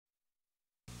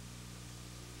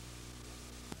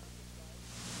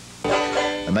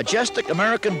The majestic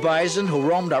American bison who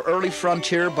roamed our early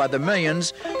frontier by the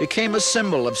millions became a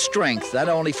symbol of strength, not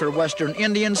only for Western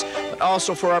Indians, but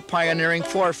also for our pioneering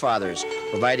forefathers,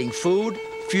 providing food,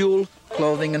 fuel,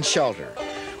 clothing, and shelter.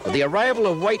 With the arrival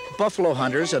of white buffalo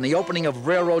hunters and the opening of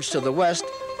railroads to the west,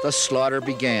 the slaughter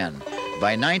began.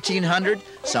 By 1900,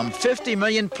 some 50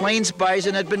 million plains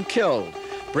bison had been killed,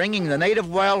 bringing the native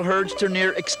wild herds to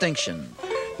near extinction.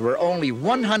 There were only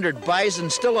 100 bison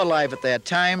still alive at that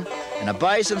time, and a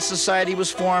bison society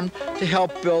was formed to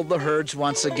help build the herds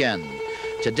once again.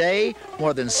 Today,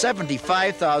 more than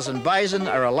 75,000 bison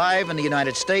are alive in the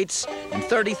United States and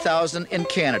 30,000 in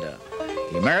Canada.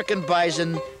 The American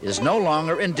bison is no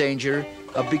longer in danger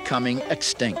of becoming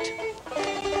extinct.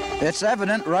 It's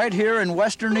evident right here in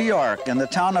western New York, in the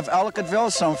town of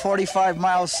Ellicottville, some 45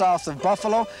 miles south of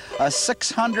Buffalo, a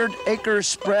 600-acre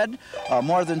spread,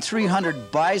 more than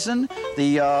 300 bison,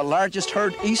 the largest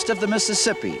herd east of the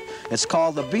Mississippi. It's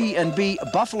called the B&B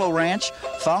Buffalo Ranch,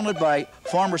 founded by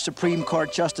former Supreme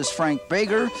Court Justice Frank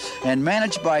Baker and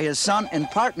managed by his son and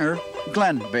partner,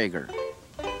 Glenn Baker.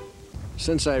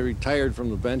 Since I retired from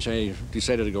the bench, I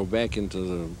decided to go back into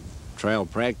the trial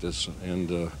practice,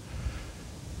 and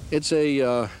it's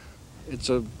a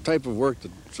type of work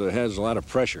that has a lot of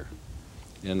pressure.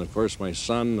 And of course my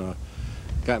son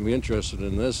got me interested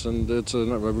in this, and it's a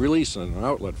release and an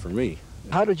outlet for me.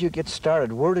 How did you get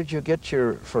started? Where did you get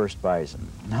your first bison,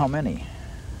 and how many?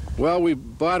 Well, we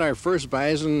bought our first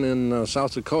bison in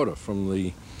South Dakota from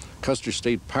the Custer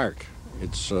State Park.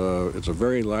 It's a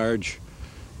very large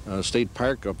state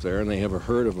park up there, and they have a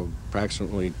herd of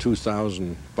approximately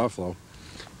 2,000 buffalo.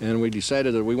 And we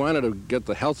decided that we wanted to get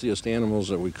the healthiest animals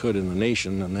that we could in the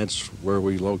nation, and that's where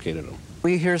we located them.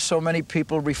 We hear so many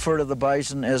people refer to the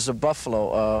bison as a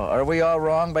buffalo. Are we all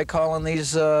wrong by calling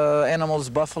these animals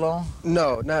buffalo?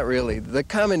 No, not really. The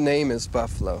common name is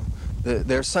buffalo.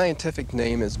 Their scientific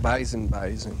name is bison.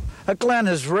 Glenn,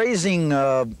 is raising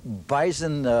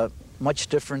bison much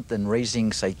different than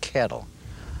raising, say, cattle?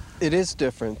 It is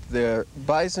different.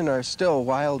 Bison are still a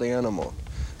wild animal,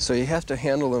 so you have to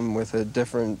handle them with a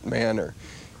different manner.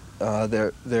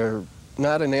 They're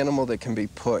not an animal that can be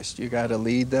pushed. You got to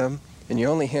lead them, and you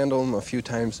only handle them a few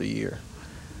times a year.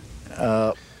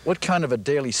 What kind of a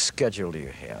daily schedule do you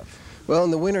have? Well,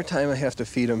 in the wintertime, I have to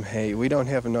feed them hay. We don't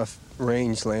have enough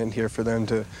rangeland here for them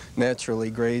to naturally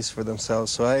graze for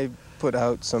themselves, so I put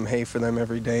out some hay for them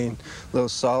every day, and a little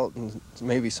salt and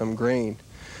maybe some grain.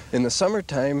 In the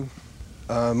summertime,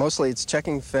 mostly it's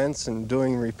checking fence and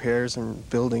doing repairs and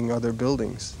building other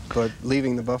buildings, but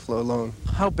leaving the buffalo alone.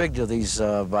 How big do these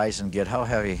bison get? How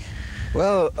heavy?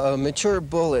 Well, a mature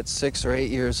bull at 6 or 8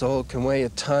 years old can weigh a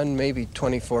ton, maybe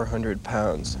 2,400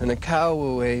 pounds, and a cow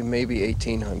will weigh maybe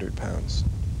 1,800 pounds.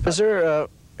 Is there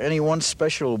any one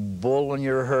special bull in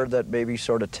your herd that maybe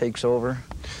sort of takes over?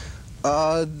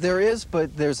 There is,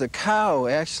 but there's a cow,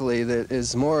 actually, that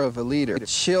is more of a leader.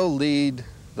 She'll lead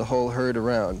the whole herd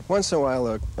around. Once in a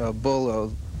while a bull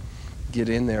will get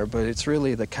in there, but it's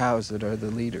really the cows that are the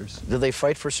leaders. Do they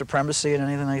fight for supremacy and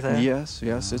anything like that? Yes,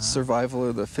 it's survival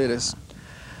of the fittest.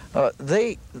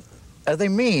 They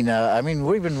mean, I mean,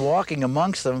 we've been walking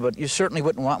amongst them, but you certainly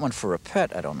wouldn't want one for a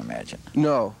pet, I don't imagine.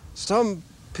 No. Some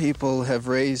people have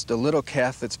raised a little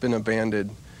calf that's been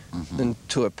abandoned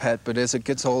into a pet, but as it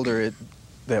gets older,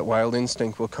 that wild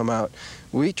instinct will come out.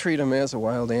 We treat them as a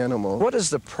wild animal. What is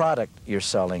the product you're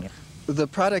selling? The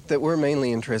product that we're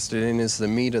mainly interested in is the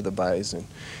meat of the bison.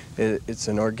 It's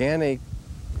an organic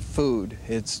food.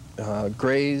 It's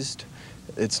grazed.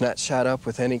 It's not shot up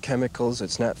with any chemicals.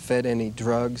 It's not fed any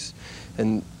drugs.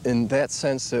 And in that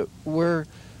sense, that we're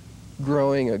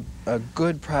growing a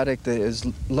good product that is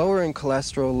lower in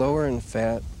cholesterol, lower in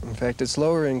fat. In fact, it's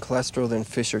lower in cholesterol than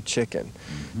fish or chicken.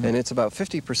 And it's about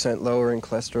 50% lower in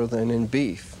cholesterol than in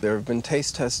beef. There have been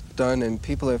taste tests done, and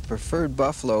people have preferred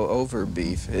buffalo over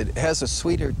beef. It has a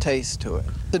sweeter taste to it.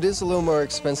 It is a little more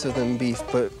expensive than beef,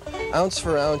 but ounce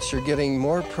for ounce, you're getting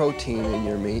more protein in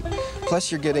your meat.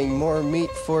 Plus, you're getting more meat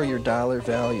for your dollar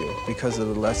value because of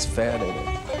the less fat in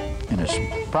it. And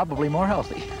it's probably more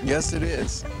healthy. Yes, it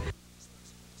is.